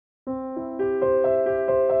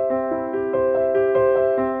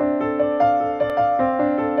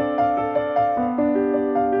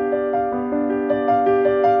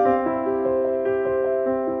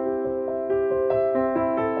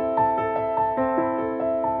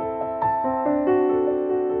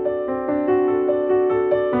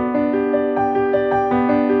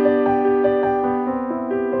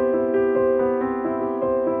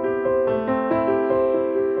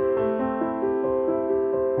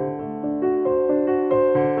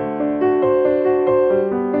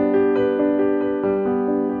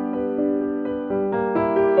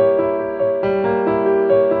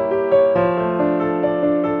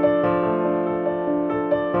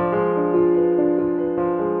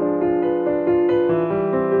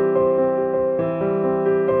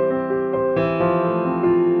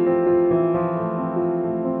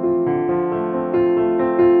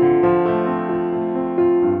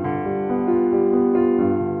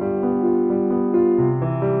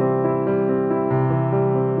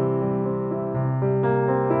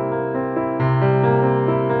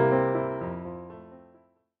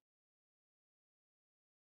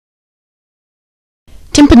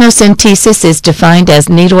Tympanocentesis is defined as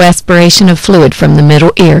needle aspiration of fluid from the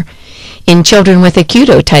middle ear. In children with acute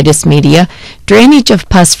otitis media, drainage of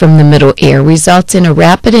pus from the middle ear results in a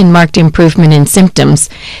rapid and marked improvement in symptoms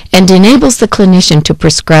and enables the clinician to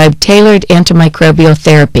prescribe tailored antimicrobial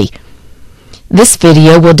therapy. This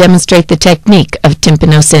video will demonstrate the technique of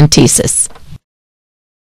tympanocentesis.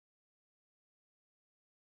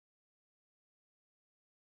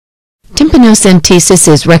 Tympanocentesis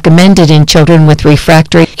is recommended in children with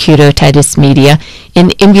refractory acute otitis media, in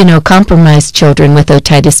immunocompromised children with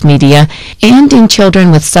otitis media, and in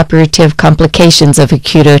children with suppurative complications of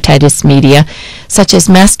acute otitis media, such as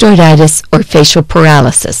mastoiditis or facial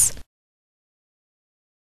paralysis.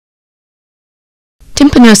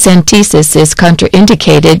 Tympanocentesis is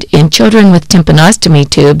contraindicated in children with tympanostomy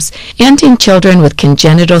tubes and in children with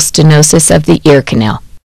congenital stenosis of the ear canal.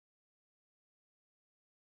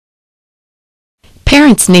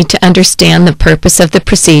 Parents need to understand the purpose of the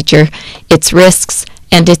procedure, its risks,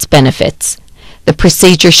 and its benefits. The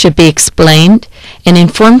procedure should be explained and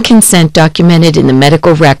informed consent documented in the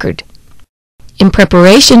medical record. In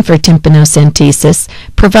preparation for tympanocentesis,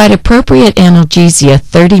 provide appropriate analgesia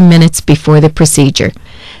 30 minutes before the procedure.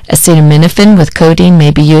 Acetaminophen with codeine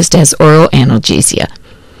may be used as oral analgesia.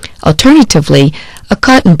 Alternatively, a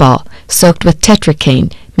cotton ball soaked with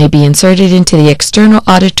tetracaine may be inserted into the external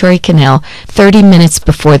auditory canal 30 minutes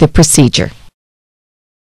before the procedure.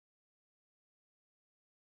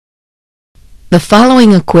 The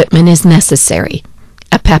following equipment is necessary: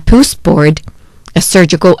 a papoose board, a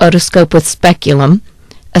surgical otoscope with speculum,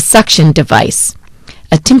 a suction device,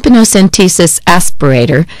 a tympanocentesis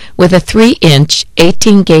aspirator with a 3-inch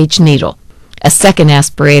 18-gauge needle, a second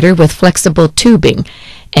aspirator with flexible tubing,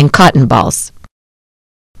 and cotton balls.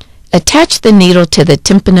 Attach the needle to the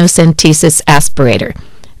tympanocentesis aspirator,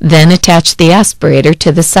 then attach the aspirator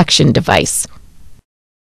to the suction device.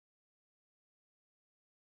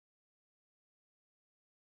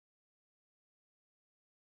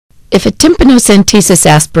 If a tympanocentesis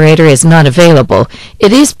aspirator is not available,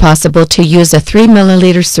 it is possible to use a 3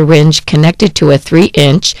 milliliter syringe connected to a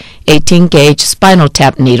 3-inch 18-gauge spinal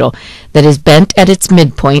tap needle that is bent at its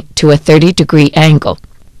midpoint to a 30-degree angle.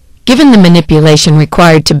 Given the manipulation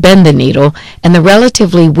required to bend the needle and the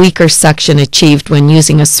relatively weaker suction achieved when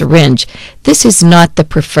using a syringe, this is not the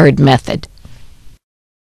preferred method.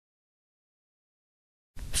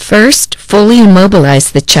 First, fully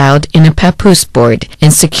immobilize the child in a papoose board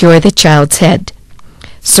and secure the child's head.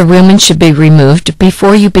 Cerumen should be removed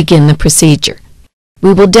before you begin the procedure.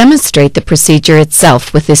 We will demonstrate the procedure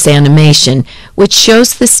itself with this animation, which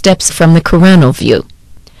shows the steps from the coronal view.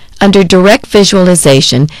 Under direct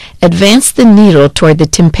visualization, advance the needle toward the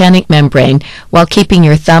tympanic membrane while keeping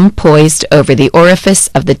your thumb poised over the orifice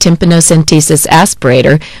of the tympanocentesis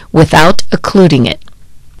aspirator without occluding it.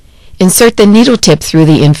 Insert the needle tip through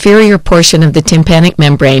the inferior portion of the tympanic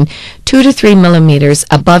membrane 2 to 3 millimeters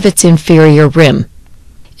above its inferior rim.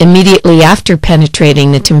 Immediately after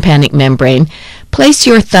penetrating the tympanic membrane, place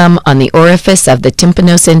your thumb on the orifice of the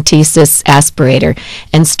tympanocentesis aspirator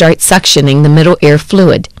and start suctioning the middle ear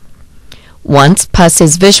fluid. Once pus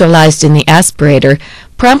is visualized in the aspirator,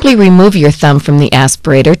 promptly remove your thumb from the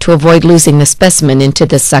aspirator to avoid losing the specimen into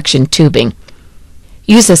the suction tubing.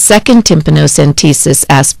 Use a second tympanocentesis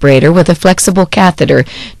aspirator with a flexible catheter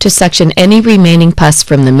to suction any remaining pus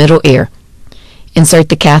from the middle ear. Insert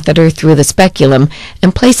the catheter through the speculum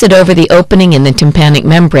and place it over the opening in the tympanic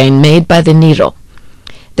membrane made by the needle.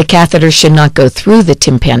 The catheter should not go through the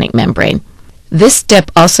tympanic membrane. This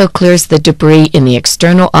step also clears the debris in the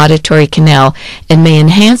external auditory canal and may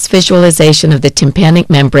enhance visualization of the tympanic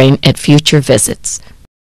membrane at future visits.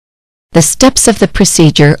 The steps of the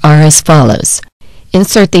procedure are as follows.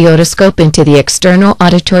 Insert the otoscope into the external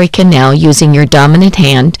auditory canal using your dominant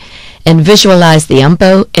hand and visualize the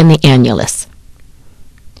umbo and the annulus.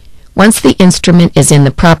 Once the instrument is in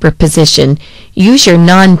the proper position, use your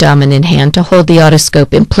non-dominant hand to hold the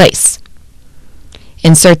otoscope in place.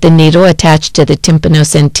 Insert the needle attached to the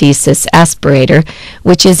tympanocentesis aspirator,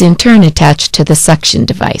 which is in turn attached to the suction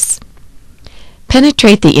device.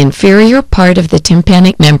 Penetrate the inferior part of the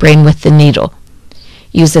tympanic membrane with the needle.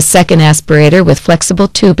 Use a second aspirator with flexible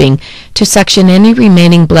tubing to suction any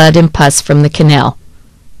remaining blood and pus from the canal.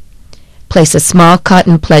 Place a small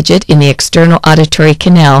cotton pledget in the external auditory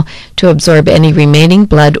canal to absorb any remaining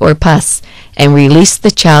blood or pus and release the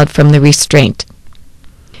child from the restraint.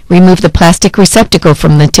 Remove the plastic receptacle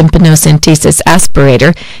from the tympanocentesis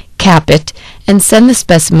aspirator, cap it, and send the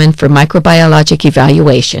specimen for microbiologic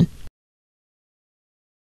evaluation.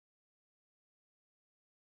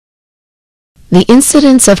 The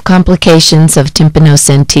incidence of complications of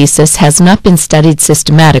tympanocentesis has not been studied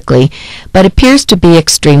systematically, but appears to be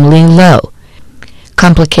extremely low.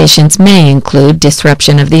 Complications may include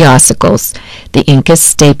disruption of the ossicles, the incus,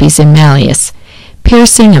 stapes, and malleus,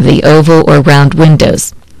 piercing of the oval or round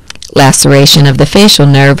windows, laceration of the facial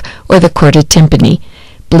nerve or the chorda tympani,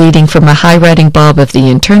 bleeding from a high-riding bulb of the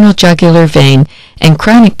internal jugular vein, and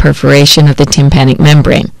chronic perforation of the tympanic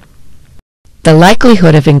membrane. The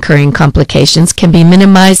likelihood of incurring complications can be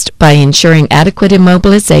minimized by ensuring adequate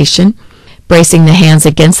immobilization, bracing the hands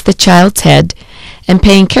against the child's head, and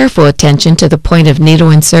paying careful attention to the point of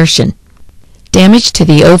needle insertion. Damage to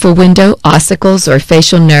the oval window, ossicles, or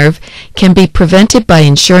facial nerve can be prevented by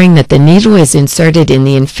ensuring that the needle is inserted in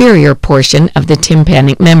the inferior portion of the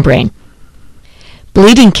tympanic membrane.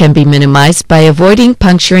 Bleeding can be minimized by avoiding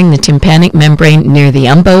puncturing the tympanic membrane near the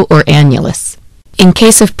umbo or annulus. In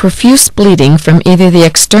case of profuse bleeding from either the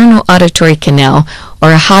external auditory canal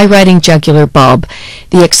or a high-riding jugular bulb,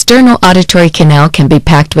 the external auditory canal can be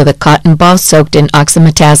packed with a cotton ball soaked in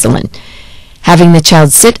oxymetazoline. Having the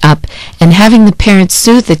child sit up and having the parents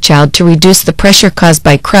soothe the child to reduce the pressure caused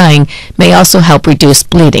by crying may also help reduce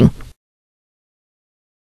bleeding.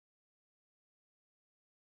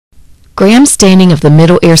 Gram staining of the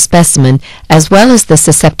middle ear specimen, as well as the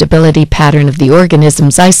susceptibility pattern of the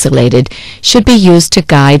organisms isolated, should be used to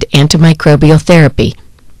guide antimicrobial therapy.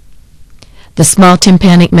 The small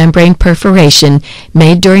tympanic membrane perforation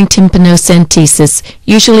made during tympanocentesis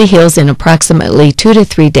usually heals in approximately 2 to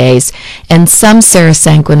 3 days, and some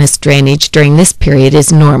serosanguinous drainage during this period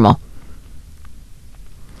is normal.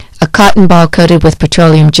 A cotton ball coated with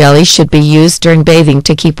petroleum jelly should be used during bathing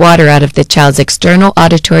to keep water out of the child's external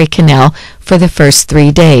auditory canal for the first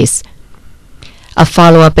 3 days. A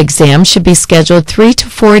follow-up exam should be scheduled 3 to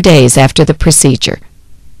 4 days after the procedure.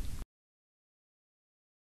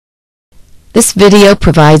 This video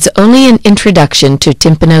provides only an introduction to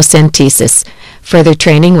tympanocentesis. Further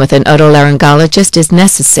training with an otolaryngologist is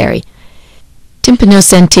necessary.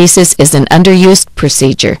 Tympanocentesis is an underused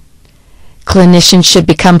procedure. Clinicians should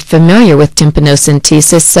become familiar with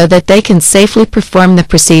tympanocentesis so that they can safely perform the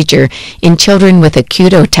procedure in children with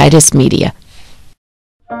acute otitis media.